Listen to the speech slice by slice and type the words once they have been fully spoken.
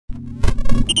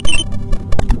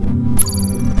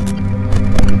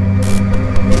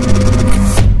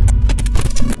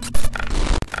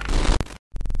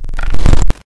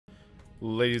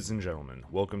Ladies and gentlemen,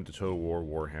 welcome to Total War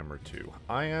Warhammer 2.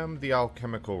 I am the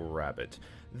Alchemical Rabbit.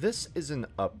 This is an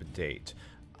update.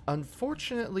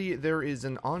 Unfortunately, there is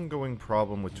an ongoing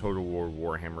problem with Total War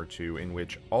Warhammer 2 in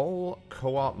which all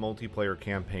co-op multiplayer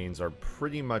campaigns are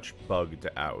pretty much bugged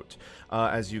out.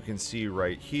 As you can see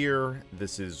right here,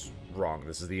 this is wrong.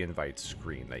 This is the invite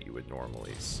screen that you would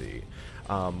normally see.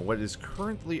 What is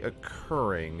currently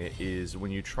occurring is when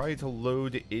you try to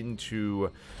load into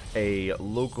a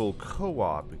local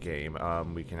co-op game,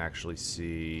 we can actually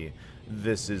see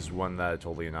this is one that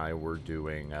Tolly and I were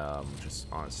doing just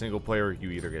on a single player.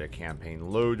 You either get a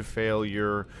campaign load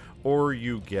failure or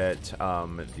you get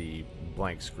the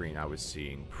blank screen I was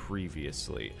seeing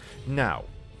previously. Now,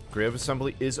 Creative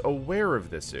Assembly is aware of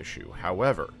this issue.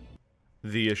 However,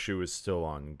 the issue is still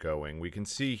ongoing. We can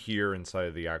see here inside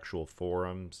of the actual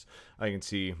forums, I can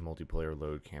see multiplayer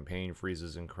load campaign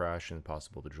freezes and crash, and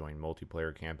impossible to join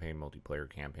multiplayer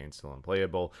campaign still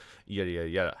unplayable, yada yada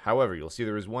yada. However, you'll see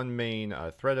there is one main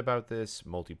thread about this,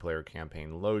 multiplayer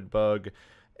campaign load bug,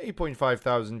 8.5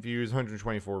 thousand views,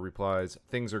 124 replies,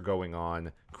 things are going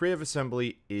on. Creative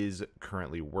Assembly is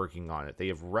currently working on it. They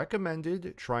have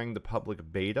recommended trying the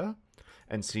public beta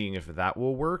and seeing if that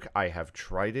will work. I have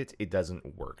tried it. It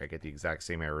doesn't work. I get the exact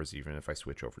same errors even if I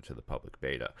switch over to the public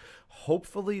beta.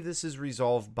 Hopefully this is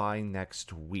resolved by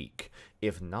next week.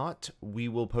 If not, we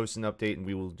will post an update and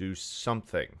we will do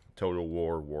something Total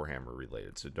War Warhammer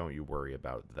related. So don't you worry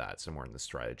about that, somewhere in the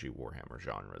strategy Warhammer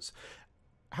genres.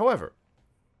 However,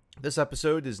 this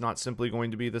episode is not simply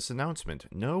going to be this announcement.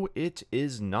 No, it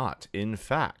is not. In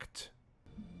fact,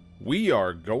 we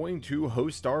are going to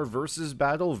host our versus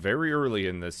battle very early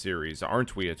in this series,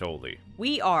 aren't we, Atoli?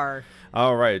 We are.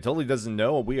 Alright, Atoli doesn't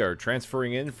know, we are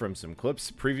transferring in from some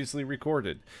clips previously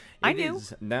recorded. I knew. It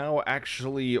is now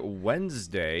actually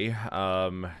Wednesday,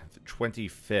 the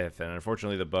 25th, and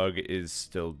unfortunately the bug is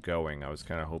still going. I was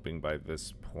kind of hoping by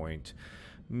this point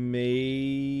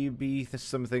maybe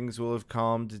some things will have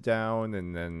calmed down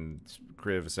and then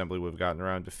Creative Assembly would have gotten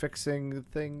around to fixing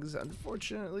things.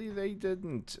 Unfortunately, they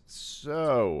didn't.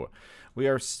 So, we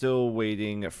are still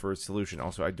waiting for a solution.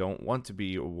 Also, I don't want to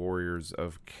be a Warriors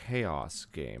of Chaos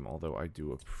game, although I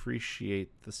do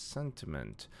appreciate the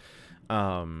sentiment.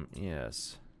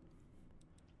 Yes.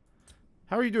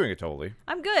 How are you doing, Atoli?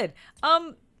 I'm good.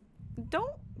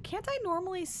 Can't I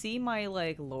normally see my,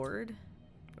 lord?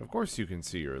 Of course you can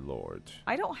see your lord.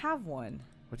 I don't have one.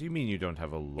 What do you mean you don't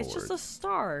have a lord? It's just a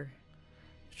star.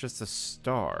 It's just a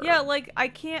star. Yeah, I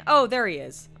can't... Oh, there he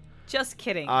is. Just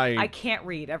kidding. I can't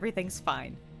read. Everything's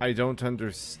fine. I don't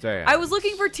understand. I was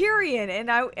looking for Tyrion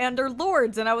and their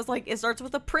lords, and I was like, it starts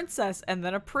with a princess, and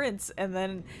then a prince, and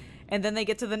then they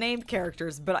get to the named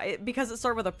characters. But because it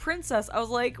started with a princess, I was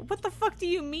like, what the fuck do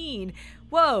you mean?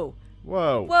 Whoa.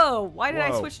 Whoa. Whoa, why did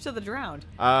I switch to the drowned?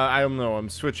 I don't know. I'm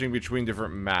switching between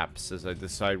different maps as I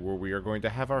decide where we are going to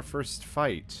have our first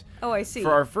fight. Oh, I see.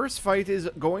 For our first fight is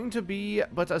going to be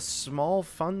but a small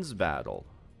funds battle.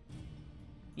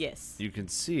 Yes. You can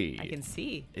see. I can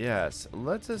see. Yes.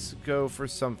 Let us go for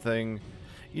something...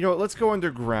 You know what? Let's go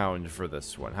underground for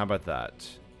this one. How about that?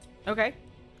 Okay.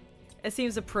 It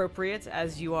seems appropriate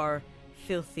as you are...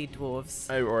 filthy dwarves.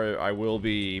 I will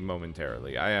be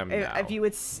momentarily. I am now. If you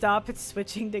would stop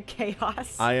switching to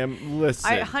chaos. I am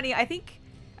listening. Honey, I think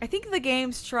the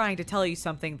game's trying to tell you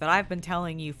something that I've been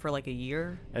telling you for like a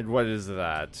year. And what is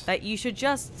that? That you should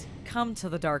just come to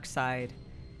the dark side.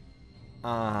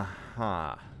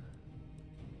 Uh-huh.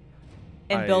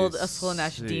 And build a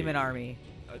Slaanesh demon army.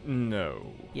 No.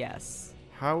 Yes.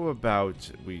 How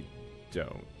about we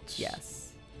don't?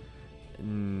 Yes.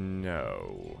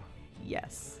 No.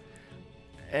 Yes.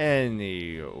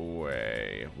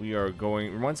 Anyway, we are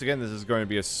going... Once again, this is going to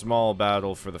be a small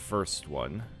battle for the first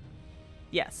one.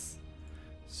 Yes.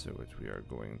 So what we are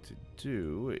going to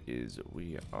do is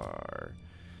we are...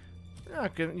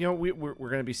 not gonna, you know, we're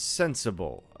going to be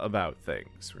sensible about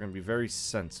things. We're going to be very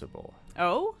sensible.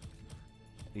 Oh?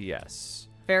 Yes.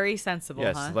 Very sensible,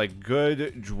 yes, huh? like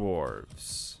good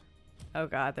dwarves. Oh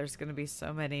god, there's going to be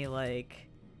so many,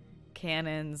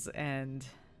 cannons and...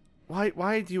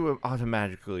 Why do you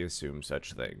automatically assume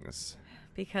such things?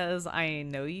 Because I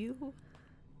know you.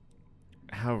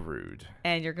 How rude.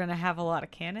 And you're going to have a lot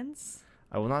of cannons?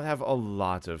 I will not have a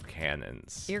lot of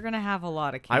cannons. You're going to have a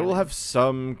lot of cannons. I will have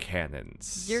some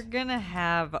cannons. You're going to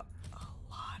have a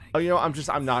lot of Oh, you know,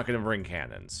 I'm not going to bring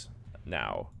cannons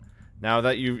now. Now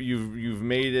that you've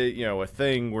made it, you know, a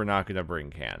thing, we're not going to bring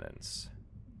cannons.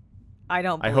 I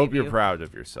don't believe I hope you. you're proud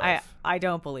of yourself. I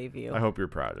don't believe you. I hope you're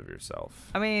proud of yourself.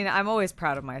 I mean, I'm always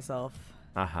proud of myself.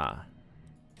 Uh-huh.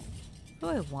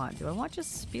 What do I want? Do I want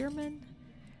just spearmen?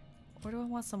 Where do I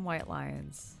want some white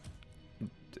lions?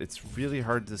 It's really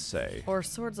hard to say. Or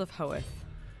swords of Hoeth.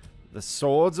 The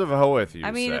swords of Hoeth, you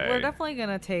I mean, say. we're definitely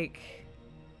gonna take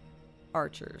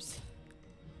archers.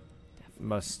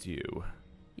 Must you?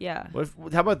 Yeah.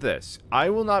 How about this? I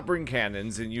will not bring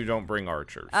cannons, and you don't bring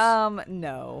archers.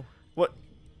 No. What?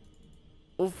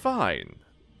 Well, fine.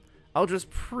 I'll just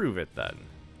prove it then.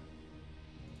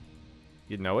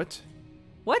 You know it?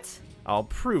 What? I'll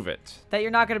prove it. That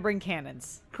you're not gonna bring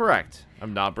cannons. Correct.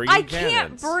 I'm not bringing I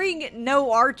cannons. can't bring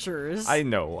no archers. I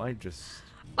know. I just...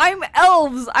 I'm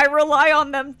elves. I rely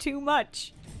on them too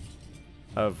much.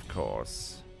 Of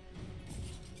course.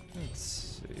 Let's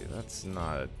see. That's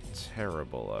not a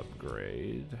terrible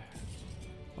upgrade.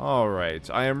 Alright.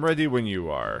 I am ready when you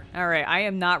are. Alright, I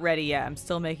am not ready yet. I'm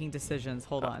still making decisions.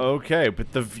 Hold on. Okay,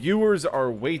 but the viewers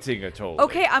are waiting, Atoli.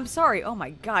 Okay, I'm sorry. Oh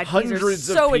my god. Hundreds these are of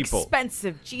so people.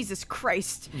 expensive. Jesus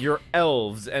Christ. You're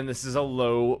elves, and this is a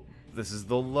low... This is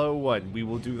the low one. We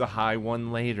will do the high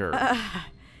one later.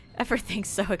 Everything's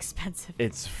so expensive.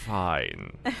 It's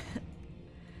fine. I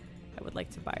would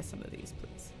like to buy some of these,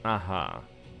 please. Uh-huh.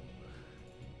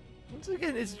 Once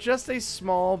again, it's just a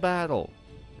small battle.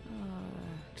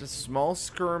 Just small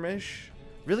skirmish.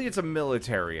 Really, it's a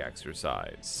military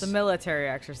exercise. It's a military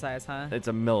exercise, huh? It's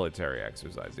a military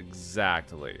exercise,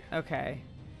 exactly. Okay.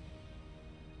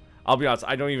 I'll be honest,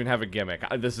 I don't even have a gimmick.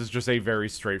 This is just a very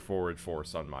straightforward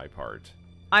force on my part.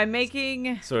 I'm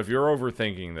making... So if you're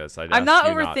overthinking this, I'm not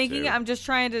ask you overthinking not it. I'm just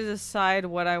trying to decide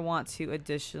what I want to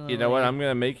additionally... You know what? I'm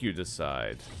going to make you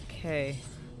decide. Okay.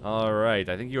 All right.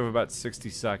 I think you have about 60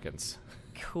 seconds.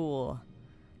 Cool.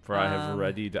 For I have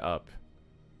readied up.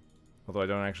 Although I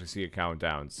don't actually see a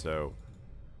countdown, so...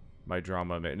 My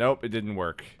drama may... Nope, it didn't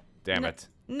work. Damn it.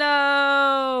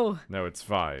 No! No, it's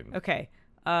fine. Okay.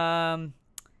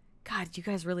 God, you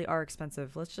guys really are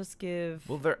expensive. Let's just give...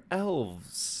 Well, they're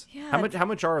elves. Yeah. How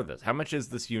much are this? How much is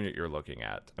this unit you're looking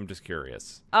at? I'm just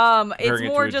curious. It's it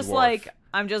more to a just dwarf. like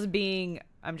I'm just being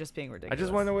ridiculous. I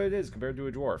just want to know what it is compared to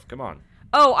a dwarf. Come on.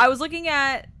 Oh, I was looking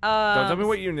at Don't tell me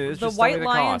what unit it is. the Just tell me White the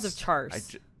Lions cost. of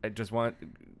Chars. I just want.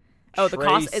 Oh, the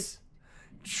cost is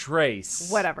Trace.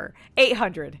 whatever.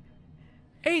 800.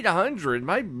 800.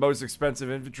 My most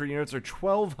expensive infantry units are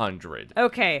 1200.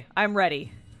 Okay, I'm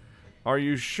ready. Are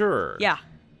you sure? Yeah.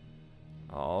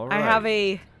 All right. I have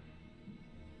a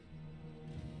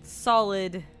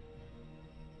solid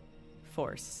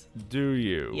force. Do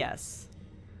you? Yes.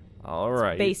 All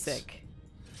right. Basic.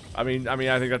 I mean,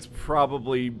 I think that's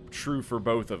probably true for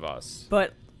both of us.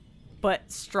 But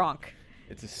strong.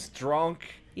 It's a strong.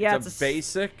 Yeah, it's a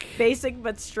basic. Basic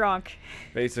but strong.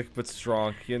 Basic but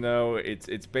strong. You know, it's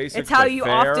basic. It's how but you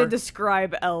fair. often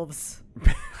describe elves.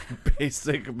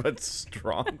 Basic but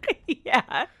strong.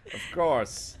 Yeah. Of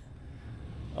course.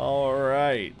 All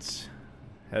right.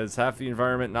 Has half the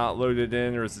environment not loaded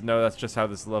in, or is it, no? That's just how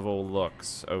this level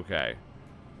looks. Okay.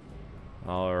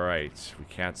 All right. We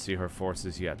can't see her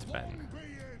forces yet, Ben.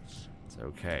 It's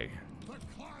okay.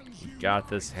 We got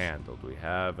this handled. We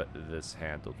have this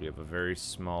handled. We have a very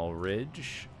small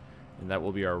ridge, and that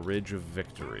will be our Ridge of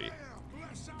Victory.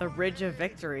 The Ridge of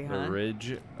Victory, huh? The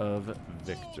Ridge of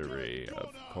Victory,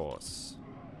 of course.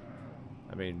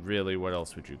 I mean, really, what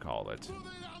else would you call it?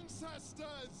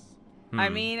 I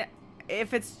mean,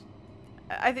 if it's...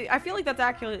 I feel like that's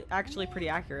actually pretty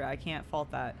accurate. I can't fault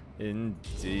that.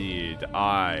 Indeed.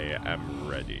 I am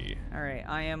ready. Alright,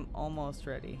 I am almost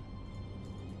ready.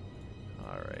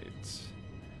 Alright.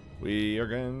 We are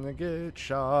gonna get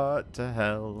shot to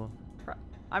hell.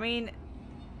 I mean,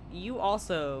 you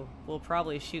also will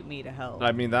probably shoot me to hell.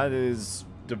 I mean, that is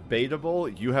debatable.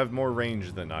 You have more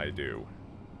range than I do.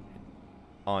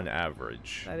 On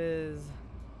average. That is...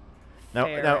 Now,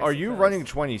 fair, are I you suppose. running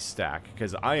 20 stack?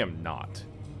 Because I am not.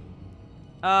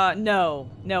 No.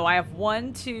 No, I have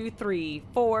 1, 2, 3,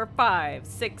 4, 5,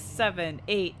 6, 7,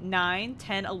 8, 9,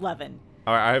 10, 11.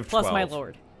 Alright, I have 12. Plus my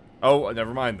lord. Oh,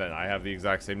 never mind then. I have the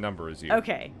exact same number as you.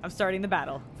 Okay, I'm starting the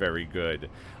battle. Very good.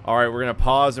 Alright, we're going to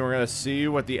pause and we're going to see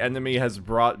what the enemy has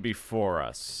brought before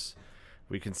us.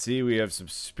 We can see we have some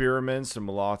spearmen, some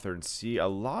Lothern Sea, a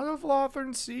lot of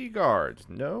Lothern Sea Guard.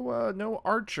 No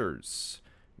archers.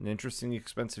 An interesting,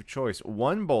 expensive choice.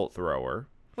 One bolt thrower.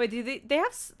 Wait, do they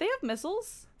have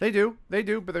missiles? They do,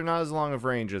 but they're not as long of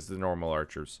range as the normal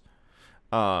archers.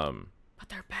 But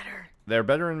they're better. They're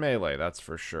better in melee, that's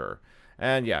for sure.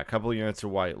 And yeah, a couple units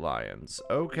of White Lions.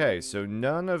 Okay, so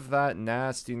none of that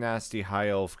nasty, nasty high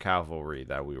elf cavalry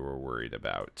that we were worried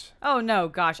about. Oh no,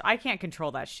 gosh, I can't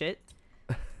control that shit.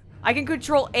 I can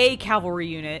control a cavalry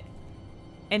unit.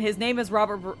 And his name is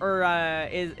Robert,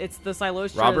 it's the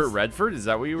Silostra. Robert Redford? Is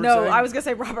that what you were saying? No, I was gonna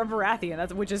say Robert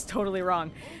Baratheon, which is totally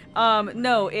wrong.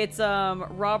 No, it's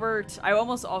Robert. I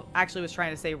almost actually was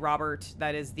trying to say Robert.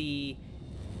 That is the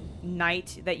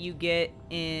knight that you get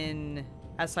in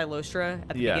as Silostra at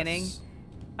the beginning.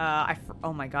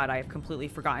 Oh my god, I have completely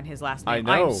forgotten his last name. I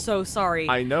know. I'm so sorry.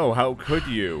 I know. How could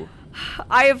you?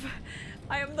 I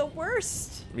am the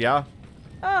worst. Yeah.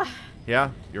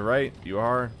 Yeah, you're right. You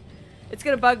are. It's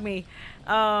gonna bug me.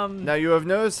 Now, you have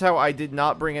noticed how I did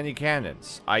not bring any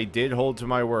cannons. I did hold to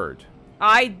my word.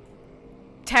 I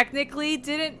technically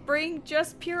didn't bring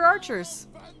just pure archers.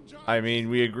 I mean,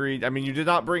 we agreed. I mean, you did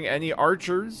not bring any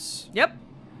archers. Yep.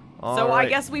 All so right. I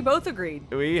guess we both agreed.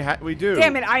 We do.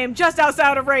 Damn it, I am just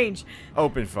outside of range.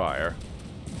 Open fire.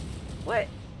 What?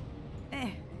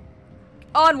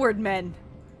 Onward, men.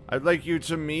 I'd like you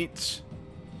to meet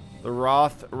the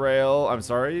Roth Rail. I'm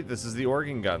sorry, this is the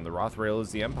organ gun. The Roth Rail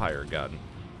is the Empire gun.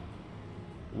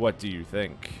 What do you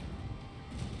think?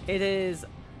 It is.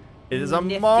 It is a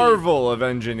nifty. marvel of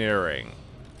engineering.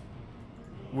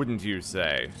 Wouldn't you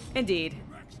say? Indeed.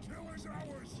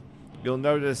 You'll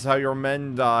notice how your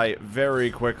men die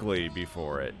very quickly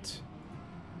before it.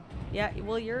 Yeah,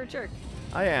 well, you're a jerk.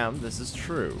 I am. This is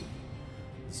true.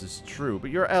 This is true.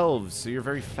 But you're elves, so you're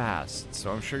very fast.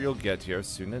 So I'm sure you'll get here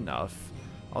soon enough.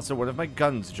 Also, one of my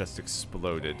guns just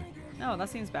exploded. Oh, that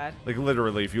seems bad. Like,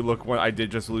 literally, if you look, I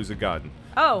did just lose a gun.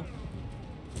 Oh.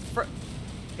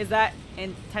 Is that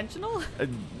intentional?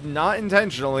 Not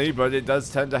intentionally, but it does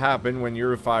tend to happen when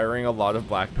you're firing a lot of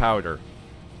black powder.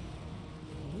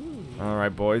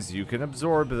 Alright, boys, you can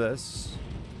absorb this.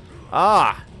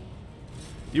 Ah!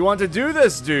 You want to do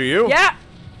this, do you? Yeah!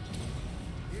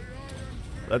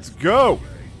 Let's go!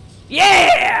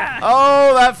 Yeah!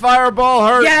 Oh, that fireball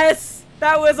hurt! Yes!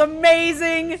 That was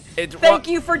amazing! Thank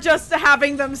you for just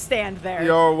having them stand there.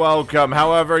 You're welcome.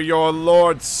 However, your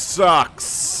lord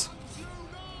sucks.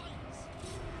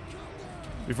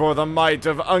 Before the might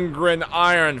of Ungren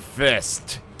Iron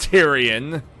Fist,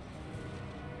 Tyrion.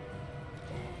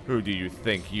 Who do you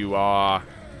think you are?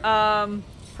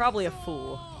 Probably a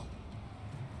fool.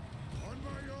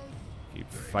 Keep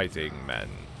fighting, men.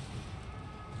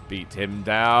 Beat him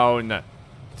down.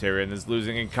 Tyrion is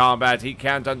losing in combat. He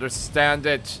can't understand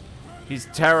it. He's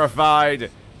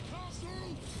terrified.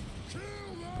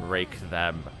 Break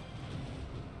them.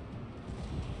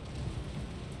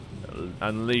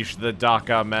 Unleash the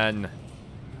Daka, men.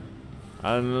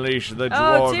 Unleash the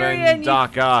Dwarven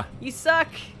Daka. You suck.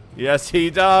 Yes, he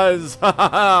does.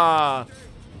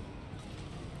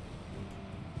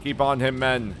 Keep on him,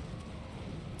 men.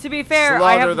 To be fair,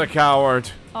 Slaughter the coward.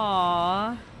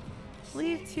 Aww.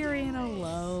 Leave Tyrion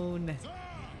alone.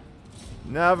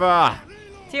 Never.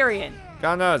 Tyrion.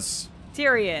 Gunners.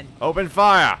 Tyrion. Open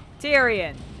fire.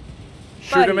 Tyrion.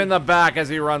 Shoot him in the back as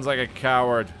he runs like a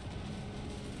coward.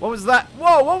 What was that?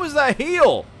 Whoa, what was that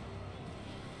heal?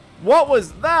 What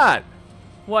was that?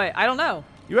 What? I don't know.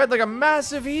 You had like a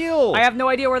massive heal. I have no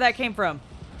idea where that came from.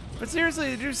 But seriously,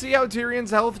 did you see how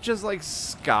Tyrion's health just like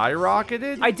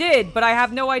skyrocketed? I did, but I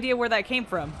have no idea where that came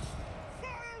from.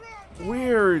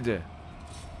 Weird.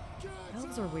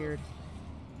 Elves are weird.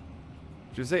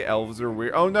 Did you say elves are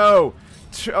weird? Oh no!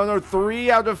 Oh no, 3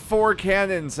 out of 4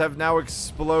 cannons have now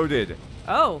exploded.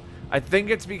 Oh. I think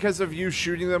it's because of you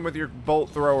shooting them with your bolt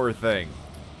thrower thing.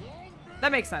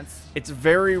 That makes sense. It's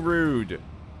very rude.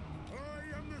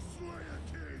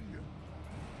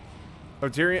 Oh,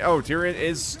 Tyrion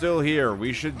is still here.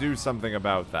 We should do something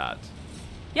about that.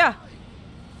 Yeah.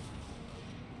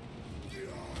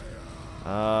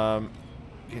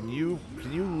 Can you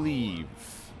leave?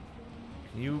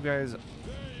 Can you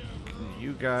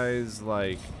guys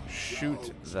like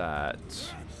shoot that?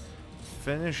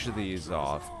 Finish these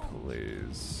off,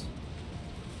 please.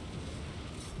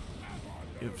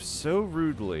 You've so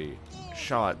rudely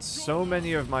shot so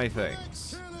many of my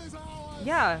things.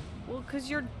 Yeah, well, because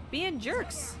you're being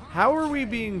jerks. How are we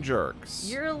being jerks?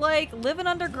 You're, like, living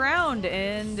underground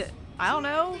and, I don't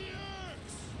know.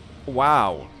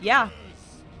 Wow. Yeah.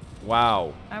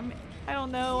 Wow. I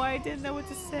don't know. I didn't know what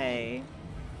to say.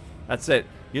 That's it.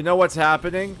 You know what's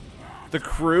happening? The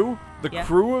crew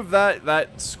of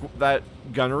that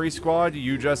gunnery squad,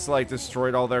 you just, like,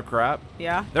 destroyed all their crap.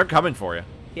 Yeah. They're coming for you.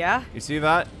 Yeah? You see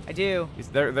that? I do.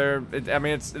 They're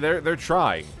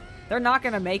trying. They're not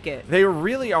gonna make it. They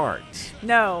really aren't.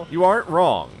 No. You aren't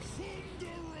wrong.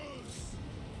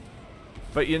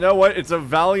 But you know what? It's a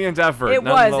valiant effort. It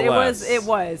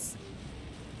was.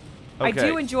 Okay. I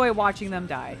do enjoy watching them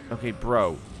die. Okay,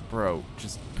 bro,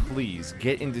 just please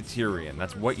get into Tyrion.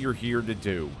 That's what you're here to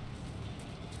do.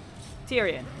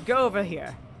 Tyrion, go over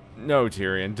here. No,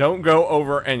 Tyrion, don't go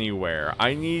over anywhere.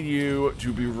 I need you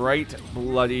to be right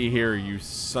bloody here, you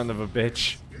son of a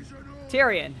bitch.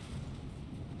 Tyrion.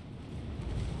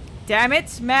 Damn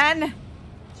it, man.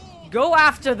 Go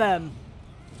after them.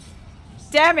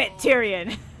 Damn it,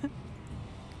 Tyrion.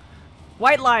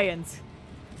 White lions.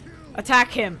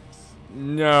 Attack him.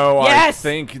 No, yes! I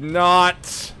think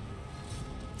not.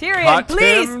 Tyrion, Cut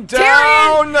please! him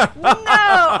down! Tyrion! No!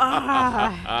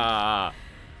 Ah.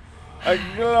 A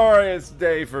glorious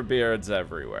day for beards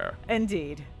everywhere.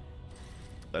 Indeed.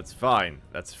 That's fine.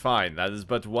 That's fine. That is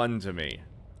but one to me.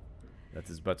 That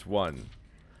is but one.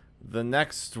 The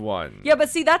next one. Yeah, but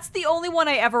see, that's the only one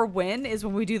I ever win is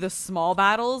when we do the small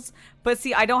battles. But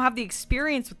see, I don't have the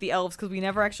experience with the elves because we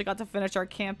never actually got to finish our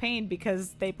campaign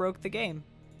because they broke the game.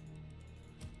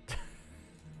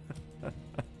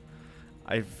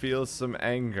 I feel some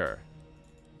anger.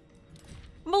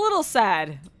 I'm a little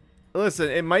sad. Listen,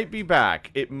 it might be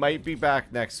back. It might be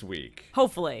back next week.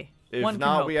 Hopefully. If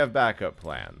not, we have backup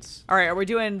plans. All right, are we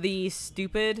doing the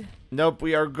stupid? Nope,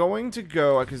 we are going to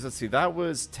go, because let's see, that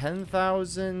was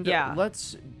 10,000. Yeah.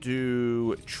 Let's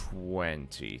do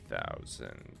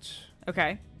 20,000.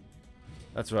 Okay.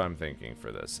 That's what I'm thinking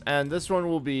for this. And this one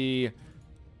will be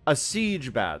a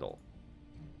siege battle.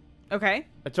 Okay.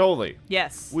 Totally.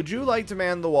 Yes. Would you like to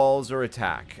man the walls or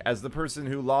attack? As the person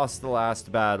who lost the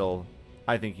last battle,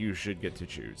 I think you should get to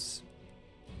choose.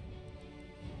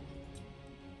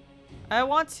 I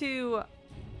want to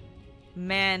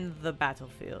man the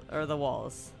battlefield, or the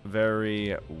walls.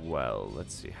 Very well.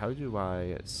 Let's see. How do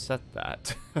I set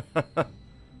that?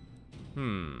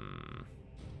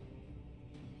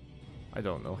 I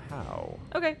don't know how.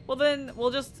 Okay, well then,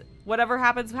 we'll just, whatever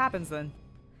happens, happens then.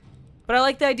 But I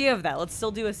like the idea of that. Let's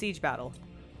still do a siege battle.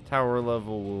 Tower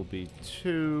level will be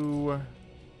 2.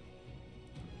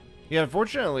 Yeah,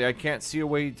 unfortunately, I can't see a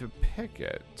way to pick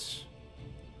it.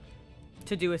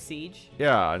 To do a siege?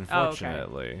 Yeah,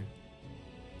 unfortunately.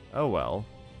 Oh, well.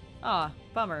 Ah,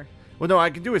 bummer. Well, no, I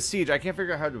can do a siege. I can't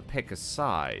figure out how to pick a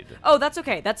side. Oh, that's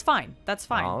okay. That's fine. That's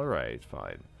fine. All right,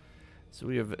 fine. So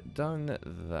we have done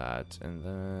that, and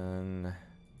then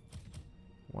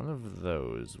one of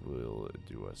those will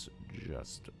do us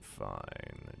just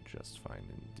fine. Just fine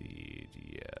indeed,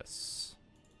 yes.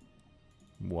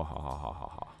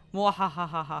 Mwahahaha.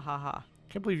 Mwahahaha.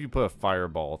 Can't believe you put a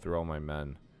fireball through all my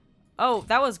men. Oh,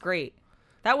 that was great.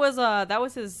 That was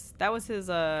his,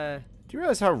 Do you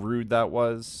realize how rude that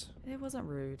was? it wasn't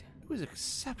rude. It was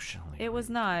exceptionally It was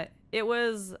rude. not. It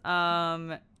was,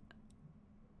 Uh-huh.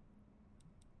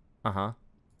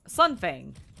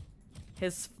 Sunfang.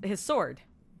 His sword.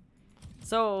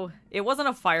 So, it wasn't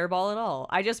a fireball at all.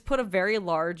 I just put a very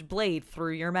large blade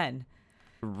through your men.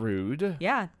 Rude?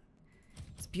 Yeah.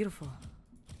 It's beautiful.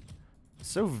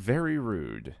 So very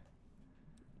rude.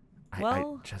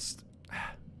 Well, I just...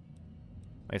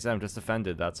 Like I said, I'm just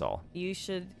offended, that's all. you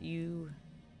should be.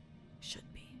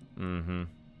 Mm-hmm.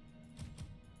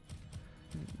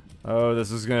 Oh,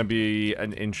 this is gonna be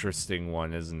an interesting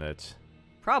one, isn't it?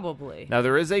 Probably. Now,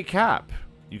 there is a cap.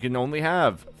 You can only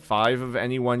have 5 of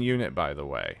any one unit, by the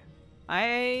way.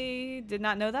 I did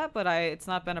not know that, but it's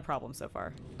not been a problem so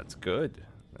far. That's good.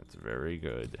 That's very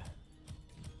good.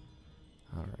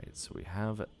 Alright, so we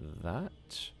have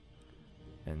that.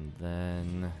 And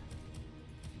then...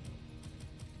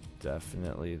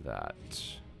 definitely that.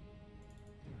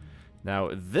 Now,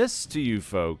 this to you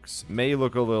folks may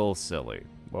look a little silly,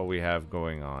 what we have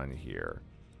going on here.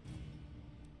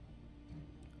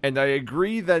 And I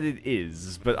agree that it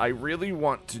is, but I really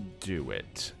want to do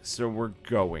it, so we're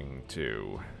going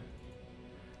to.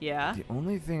 Yeah? The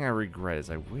only thing I regret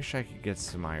is I wish I could get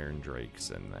some Iron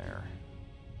Drakes in there.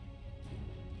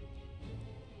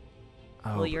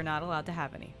 Oh, Well, you're not allowed to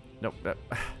have any. nope.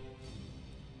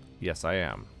 Yes, I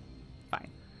am. Fine.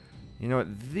 You know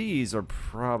what? These are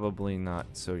probably not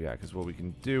so, yeah, because what we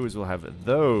can do is we'll have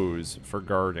those for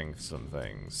guarding some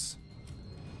things,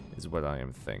 is what I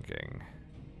am thinking.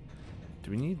 Do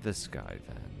we need this guy,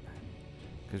 then?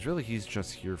 Because really, he's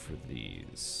just here for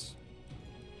these.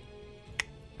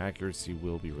 Accuracy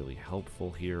will be really helpful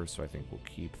here, so I think we'll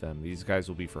keep them. These guys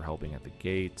will be for helping at the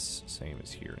gates, same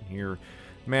as here and here.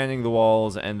 Manning the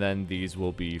walls, and then these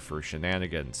will be for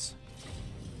shenanigans.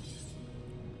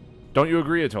 Don't you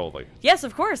agree, totally? Yes,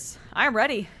 of course. I'm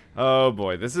ready. Oh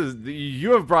boy, this is...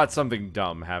 You have brought something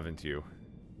dumb, haven't you?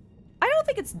 I don't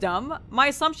think it's dumb. My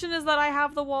assumption is that I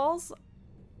have the walls.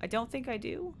 I don't think I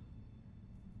do.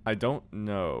 I don't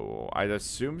know. I'd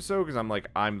assume so, because I'm like,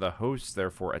 I'm the host,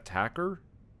 therefore attacker?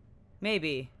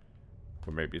 Maybe.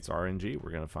 Or maybe it's RNG. We're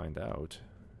going to find out.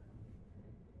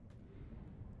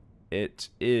 It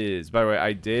is. By the way,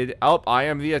 I did... Oh, I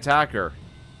am the attacker.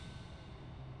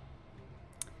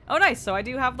 Oh, nice. So I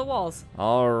do have the walls.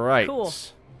 All right. Cool.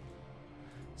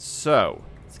 So.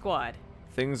 Squad.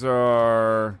 Things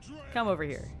are... Come over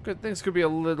here. Good. Things could be a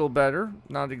little better.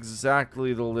 Not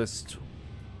exactly the list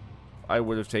I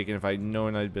would have taken if I'd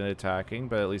known I'd been attacking,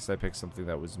 but at least I picked something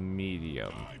that was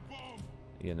medium.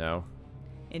 You know?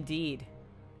 Indeed.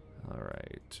 All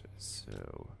right.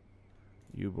 So,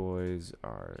 you boys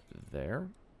are there.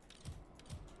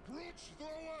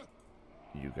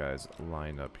 You guys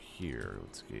line up here.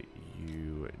 Let's get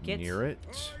you near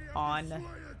it. On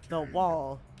the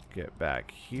wall. Get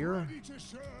back here.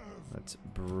 Let's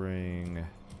bring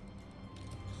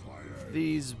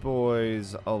these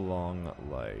boys along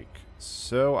like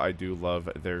so. I do love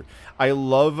I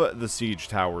love the siege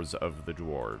towers of the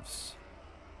dwarves.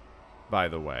 By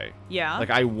the way. Yeah. Like,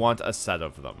 I want a set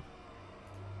of them.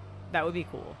 That would be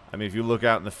cool. I mean, if you look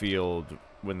out in the field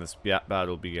when this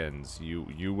battle begins,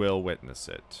 you will witness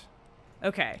it.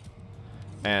 Okay.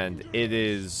 And it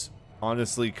is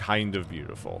honestly kind of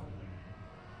beautiful.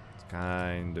 It's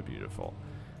kind of beautiful.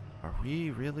 Are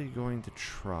we really going to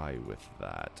try with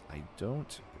that? I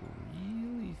don't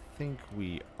really think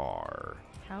we are.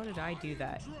 How did I do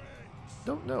that?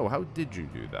 Don't know. How did you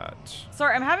do that?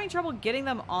 Sorry, I'm having trouble getting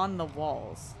them on the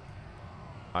walls.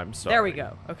 I'm sorry. There we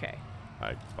go. Okay.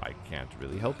 I can't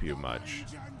really help you much.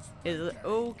 Is it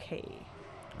okay?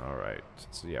 Alright.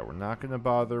 So yeah, we're not going to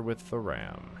bother with the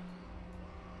ram.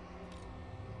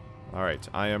 Alright,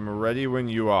 I am ready when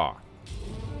you are.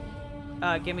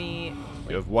 Give me...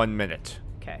 You have 1 minute.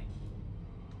 Okay.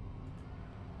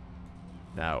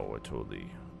 Now, Otuli,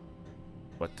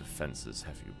 what defenses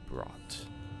have you brought?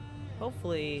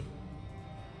 Hopefully,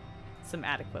 some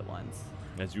adequate ones.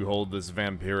 As you hold this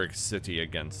vampiric city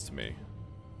against me.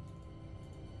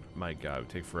 My god, it would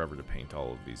take forever to paint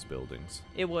all of these buildings.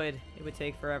 It would. It would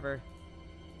take forever.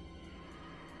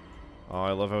 Oh,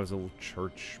 I love how it's a little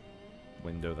church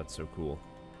window. That's so cool.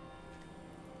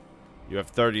 You have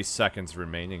 30 seconds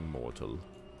remaining, mortal.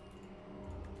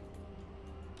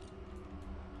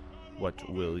 What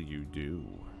will you do?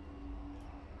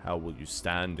 How will you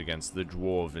stand against the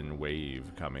dwarven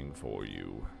wave coming for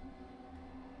you?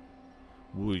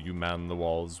 Will you man the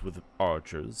walls with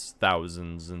archers?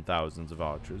 Thousands and thousands of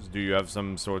archers? Do you have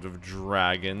some sort of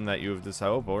dragon that you have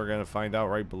decided? Well, we're gonna find out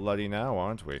right bloody now,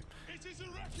 aren't we?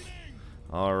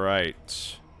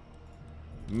 Alright.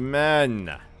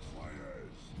 Men!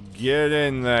 Get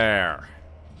in there!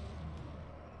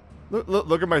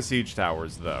 Look at my siege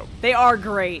towers, though. They are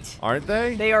great. Aren't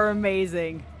they? They are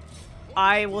amazing.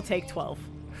 I will take 12.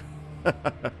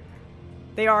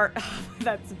 They are...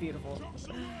 That's beautiful.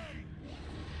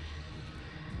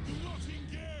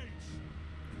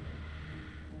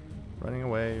 Running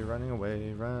away, running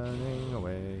away, running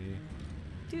away.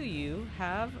 Do you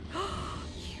have...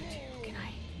 You do. Can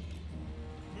I...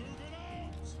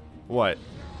 What?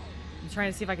 I'm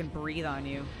trying to see if I can breathe on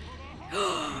you.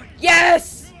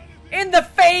 Yes! In the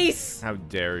face! How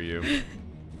dare you?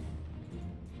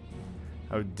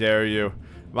 How dare you?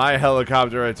 My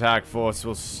helicopter attack force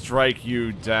will strike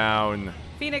you down.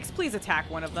 Phoenix, please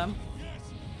attack one of them.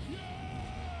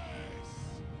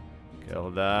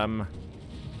 Kill them.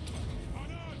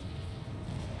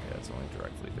 Okay, that's only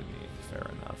directly beneath. Fair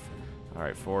enough.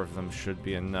 Alright, 4 of them should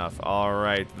be enough.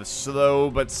 Alright, the slow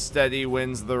but steady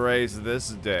wins the race this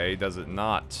day, does it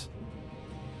not?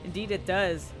 Indeed it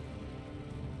does.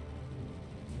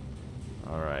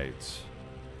 Alright.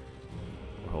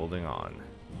 We're holding on.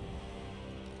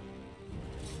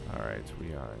 Alright,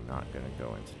 we are not going to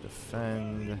go into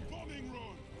defend.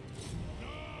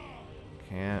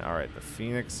 Alright, the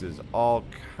Phoenix is all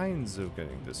kinds of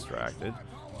getting distracted.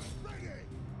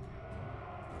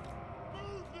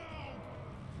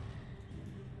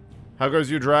 How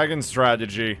goes your dragon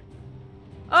strategy?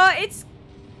 It's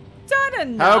done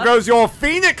enough. How goes your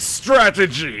Phoenix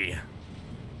strategy?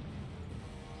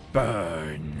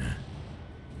 Burn.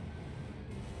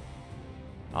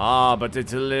 Ah, but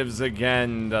it lives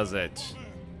again, does it?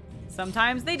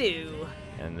 Sometimes they do.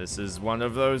 And this is one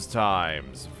of those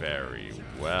times. Very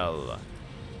well.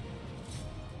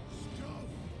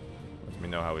 Let me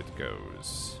know how it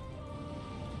goes.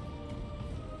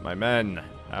 My men,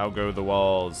 how go the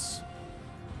walls?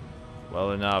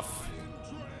 Well enough.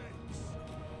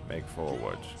 Make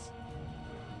forward.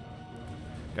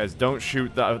 Guys, don't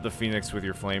shoot the Phoenix with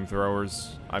your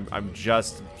flamethrowers. I'm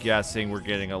just guessing we're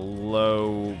getting a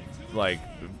low, like,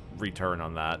 return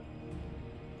on that.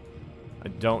 I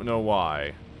don't know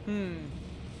why.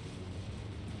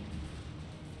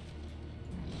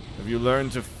 Have you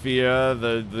learned to fear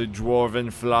the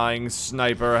dwarven flying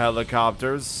sniper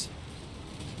helicopters?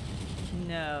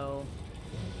 No.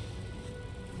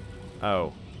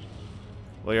 Oh.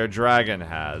 Well, your dragon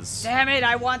has. Damn it,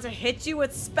 I want to hit you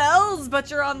with spells, but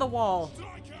you're on the wall.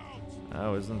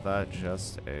 Oh, isn't that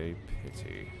just a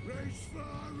pity?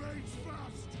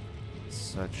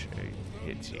 Such a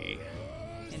pity.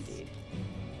 Indeed.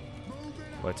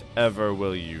 Whatever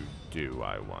will you do,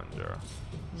 I wonder?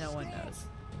 No one knows.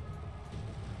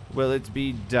 Will it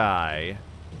be die?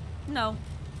 No.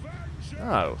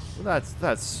 Oh, well,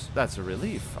 that's a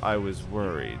relief. I was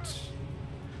worried.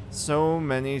 So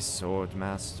many sword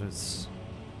masters.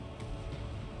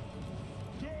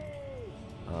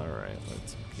 Alright,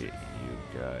 let's get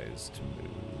you guys to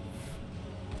move.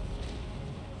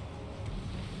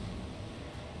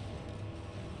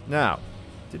 Now,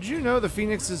 did you know the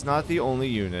Phoenix is not the only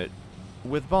unit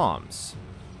with bombs?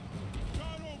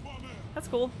 That's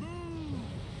cool.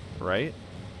 Right?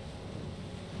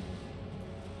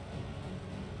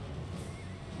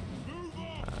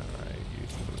 Alright, you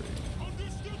three.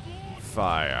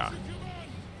 Fire.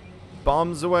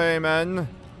 Bombs away, men.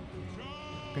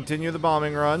 Continue the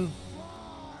bombing run.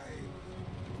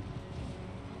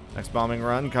 Next bombing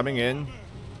run coming in.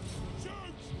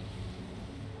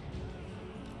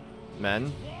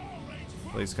 Men,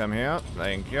 please come here.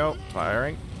 Thank you.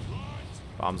 Firing.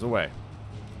 Bombs away.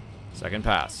 Second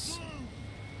pass.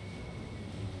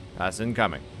 Pass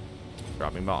incoming.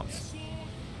 Dropping bombs.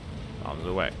 Bombs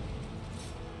away.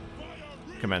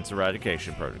 Commence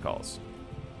eradication protocols.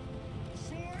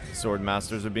 Sword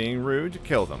masters are being rude.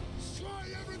 Kill them.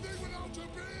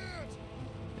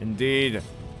 Indeed.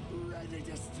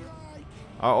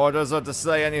 Our orders are to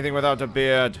slay anything without a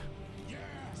beard.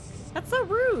 That's so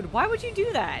rude. Why would you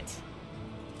do that?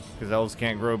 Because elves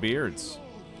can't grow beards.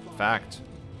 Fact.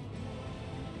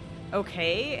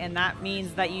 Okay, and that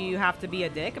means that you have to be a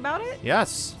dick about it?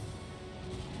 Yes.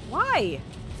 Why?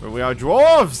 For we are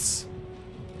dwarves.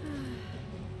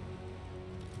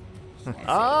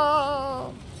 Ah.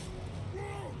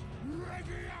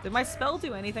 Did my spell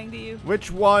do anything to you?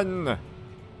 Which one?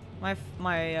 My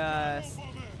fire.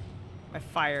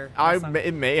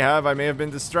 It may have. I may have been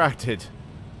distracted.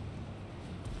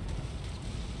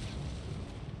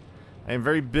 I am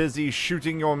very busy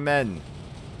shooting your men.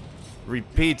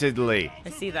 Repeatedly. I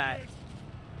see that.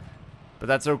 But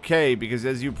that's okay, because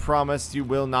as you promised, you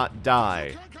will not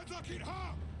die.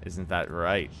 Isn't that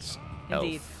right,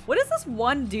 Indeed. elf? What is this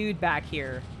one dude back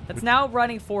here that's now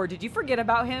running forward? Did you forget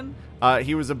about him?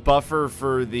 He was a buffer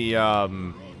for the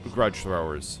grudge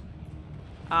throwers.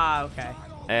 Ah, okay.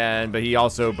 But he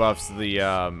also buffs the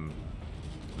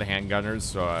handgunners,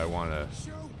 so I want to,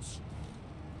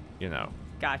 you know.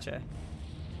 Gotcha.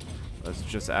 Let's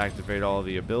just activate all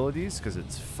the abilities, because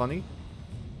it's funny.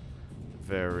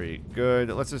 Very good.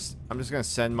 I'm just gonna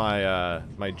send my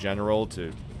my general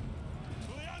to.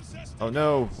 Oh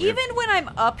no! Even when I'm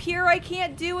up here, I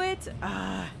can't do it.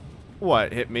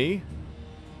 What? Hit me?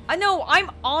 I know.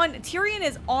 I'm on. Tyrion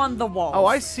is on the wall. Oh,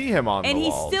 I see him on the and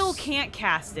walls. he still can't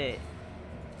cast it.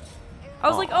 I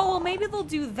was like, oh well, maybe they'll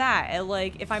do that. And,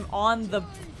 like, if I'm on the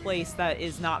place that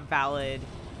is not valid.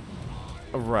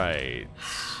 Right.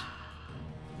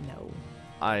 No.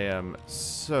 I am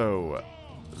so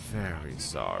very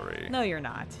sorry. No, you're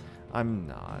not. I'm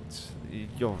not.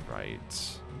 You're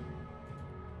right.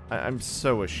 I'm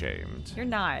so ashamed. You're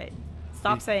not.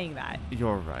 Stop saying that.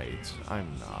 You're right.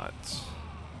 I'm not.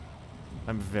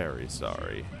 I'm very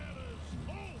sorry.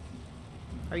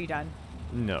 Are you done?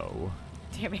 No.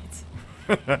 Damn it.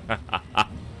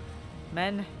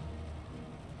 Men,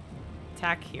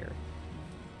 attack here.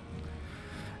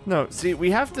 No, see,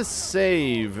 we have to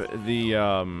save the,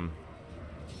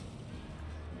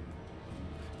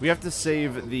 we have to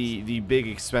save the big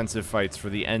expensive fights for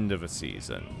the end of a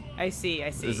season. I see,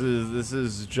 I see. This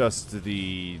is just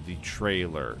the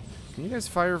trailer. Can you guys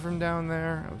fire from down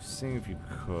there? I was seeing if you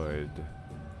could.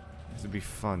 This would be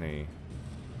funny.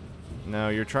 No,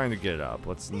 you're trying to get up.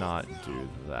 Let's not do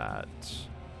that.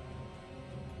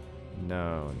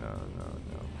 No.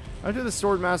 How do the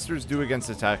sword masters do against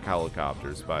attack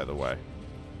helicopters, by the way?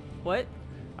 What?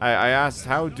 I asked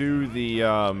how do the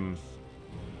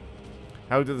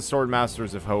sword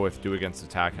masters of Hoeth do against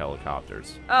attack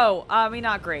helicopters? Oh, I mean,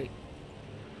 not great.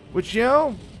 Which, you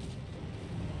know?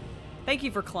 Thank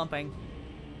you for clumping.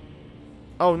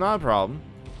 Oh, not a problem.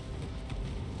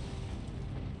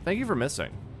 Thank you for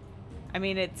missing. I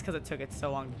mean, it's because it took it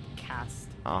so long to cast.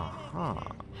 Uh-huh.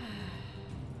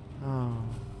 Oh.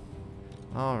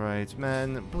 Alright,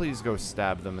 men, please go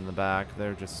stab them in the back.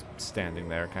 They're just standing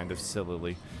there kind of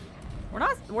sillily.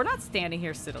 We're not standing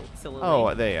here silly.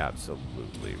 Oh, they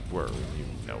absolutely were. You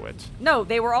know it. No,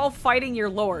 they were all fighting your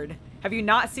lord. Have you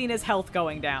not seen his health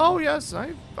going down? Oh yes,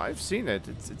 I've seen it.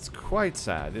 It's quite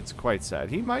sad. It's quite sad.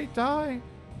 He might die.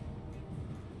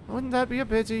 Wouldn't that be a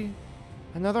pity?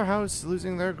 Another house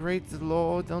losing their great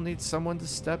lord. They'll need someone to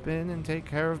step in and take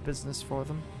care of business for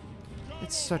them.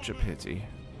 It's such a pity.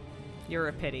 You're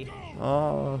a pity.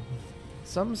 Oh,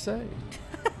 some say.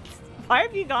 Why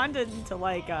have you gone into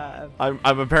like I'm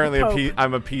apparently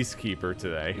I'm a peacekeeper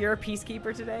today. You're a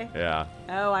peacekeeper today? Yeah.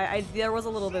 Oh, there was a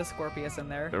little bit of Scorpius in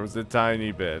there. There was a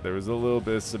tiny bit. There was a little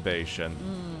bit of Sebation.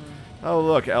 Oh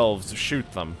look, elves,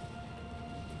 shoot them.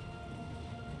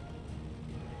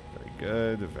 Very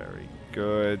good, very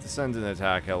good. Send an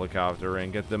attack helicopter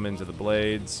and get them into the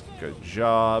blades. Good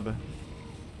job.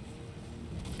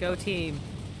 Go team.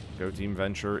 Go team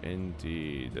venture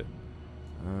indeed.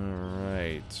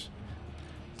 Alright.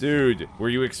 Dude, were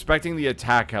you expecting the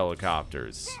attack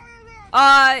helicopters?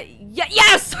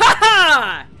 Yes!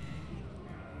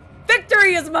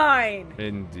 Victory is mine!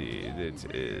 Indeed,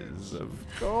 it is. Of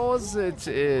course it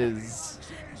is.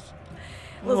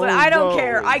 Listen, I don't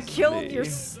care. I killed your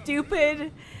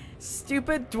stupid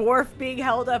dwarf being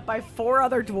held up by 4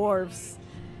 other dwarves.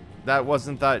 That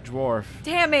wasn't that dwarf.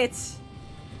 Damn it!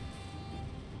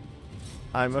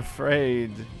 I'm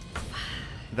afraid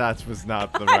that was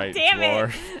not the right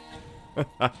dwarf.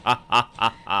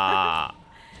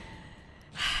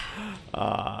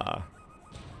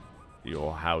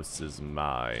 Your house is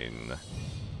mine.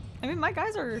 I mean, my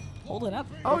guys are holding up.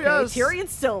 Oh, okay. yes.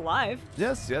 Tyrion's still alive.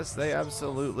 Yes, yes, they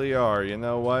absolutely are. You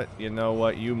know what? You know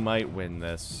what? You might win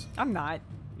this. I'm not.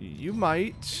 You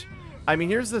might. I mean,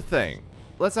 here's the thing.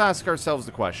 Let's ask ourselves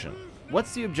the question.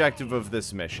 What's the objective of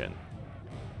this mission?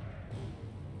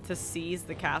 To seize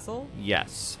the castle?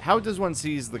 Yes. How does one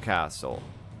seize the castle?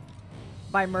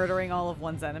 By murdering all of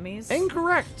one's enemies?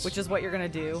 Incorrect. Which is what you're gonna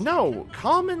do. No.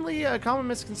 Commonly, a common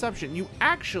misconception. You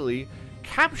actually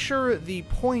capture the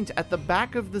point at the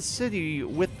back of the city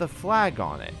with the flag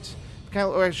on it. Kind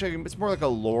of, actually, it's more like a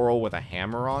laurel with a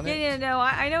hammer on it. Yeah, no,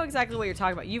 I know exactly what you're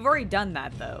talking about. You've already done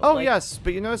that, though. Oh, like, yes,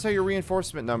 but you notice how your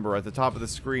reinforcement number at the top of the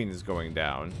screen is going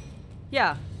down.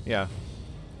 Yeah. Yeah.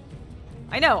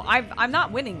 I know. I'm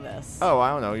not winning this. Oh,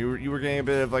 I don't know. You were getting a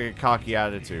bit of like a cocky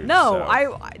attitude. No,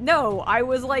 so. I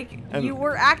was like, you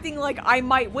were acting like I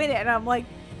might win it, and I'm like,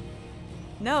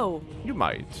 no. You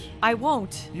might. I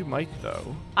won't. You might,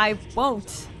 though. I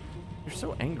won't. You're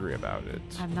so angry about it.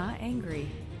 I'm not angry.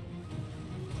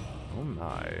 Oh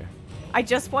my. I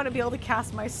just want to be able to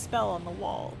cast my spell on the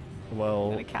wall. Well.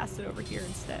 I'm gonna cast it over here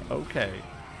instead. Okay.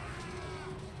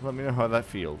 Let me know how that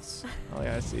feels. Oh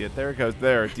yeah, I see it. There it goes.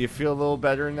 There. Do you feel a little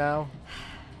better now?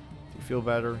 Do you feel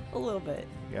better? A little bit.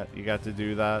 Yeah, you got to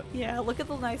do that. Yeah, look at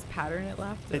the nice pattern it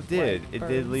left. It did. Like, it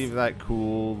did leave that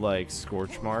cool like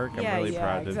scorch mark. I'm really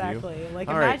proud of you. Yeah, exactly. Like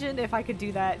All imagine if I could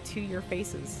do that to your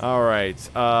faces. All right.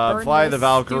 Fly the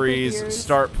Valkyries.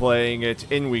 Start playing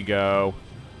it. In we go.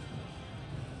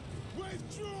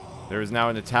 There is now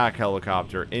an attack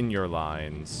helicopter in your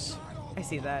lines. I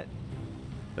see that.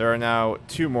 There are now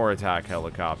 2 more attack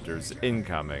helicopters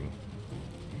incoming.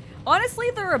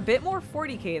 Honestly, they're a bit more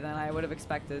 40k than I would have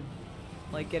expected.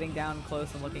 Like, getting down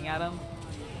close and looking at them.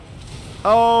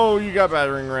 Oh, you got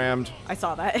battering rammed. I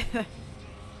saw that.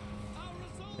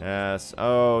 Yes.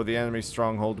 Oh, the enemy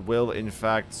stronghold will, in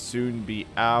fact, soon be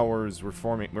ours.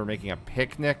 We're making a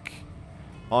picnic.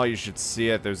 Oh, you should see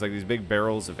it. There's, like, these big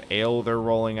barrels of ale they're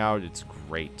rolling out. It's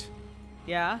great.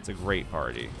 Yeah? It's a great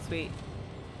party. Sweet.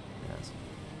 Yes.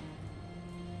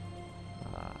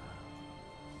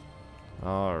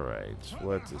 Alright,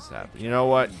 what is happening? You know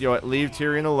what? Leave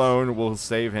Tyrion alone. We'll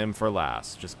save him for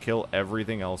last. Just kill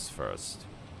everything else first.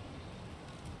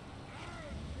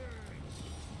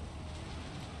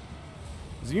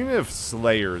 There's a unit of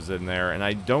Slayers in there, and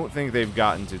I don't think they've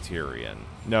gotten to Tyrion.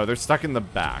 No, they're stuck in the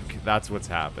back. That's what's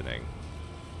happening.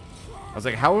 I was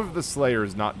like, how have the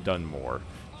Slayers not done more?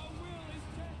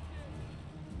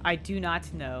 I do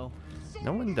not know.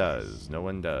 No one does. No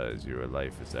one does. Your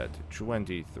life is at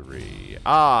 23.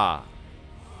 Ah!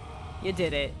 You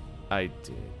did it. I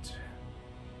did.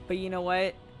 But you know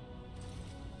what?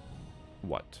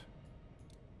 What?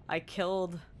 I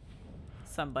killed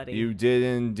somebody. You did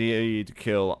indeed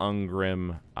kill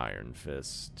Ungrim Iron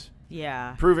Fist.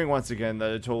 Yeah. Proving once again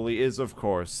that Atoli is, of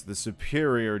course, the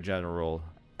superior general.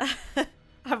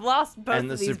 I've lost both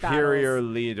and of the these superior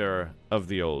battles. leader of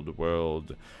the old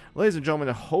world. Ladies and gentlemen,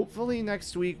 hopefully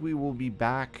next week we will be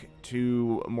back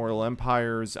to Mortal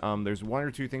Empires. There's 1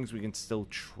 or 2 things we can still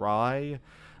try.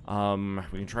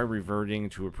 We can try reverting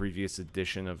to a previous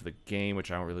edition of the game,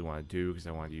 which I don't really want to do because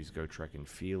I want to use Gotrek and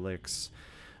Felix.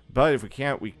 But if we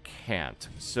can't, we can't.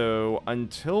 So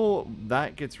until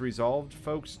that gets resolved,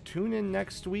 folks, tune in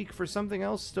next week for something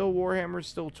else. Still Warhammer,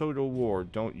 still Total War.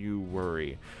 Don't you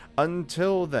worry.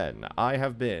 Until then, I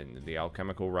have been the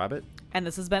Alchemical Rabbit. And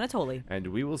this has been Atoli. And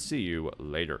we will see you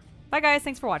later. Bye, guys.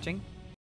 Thanks for watching.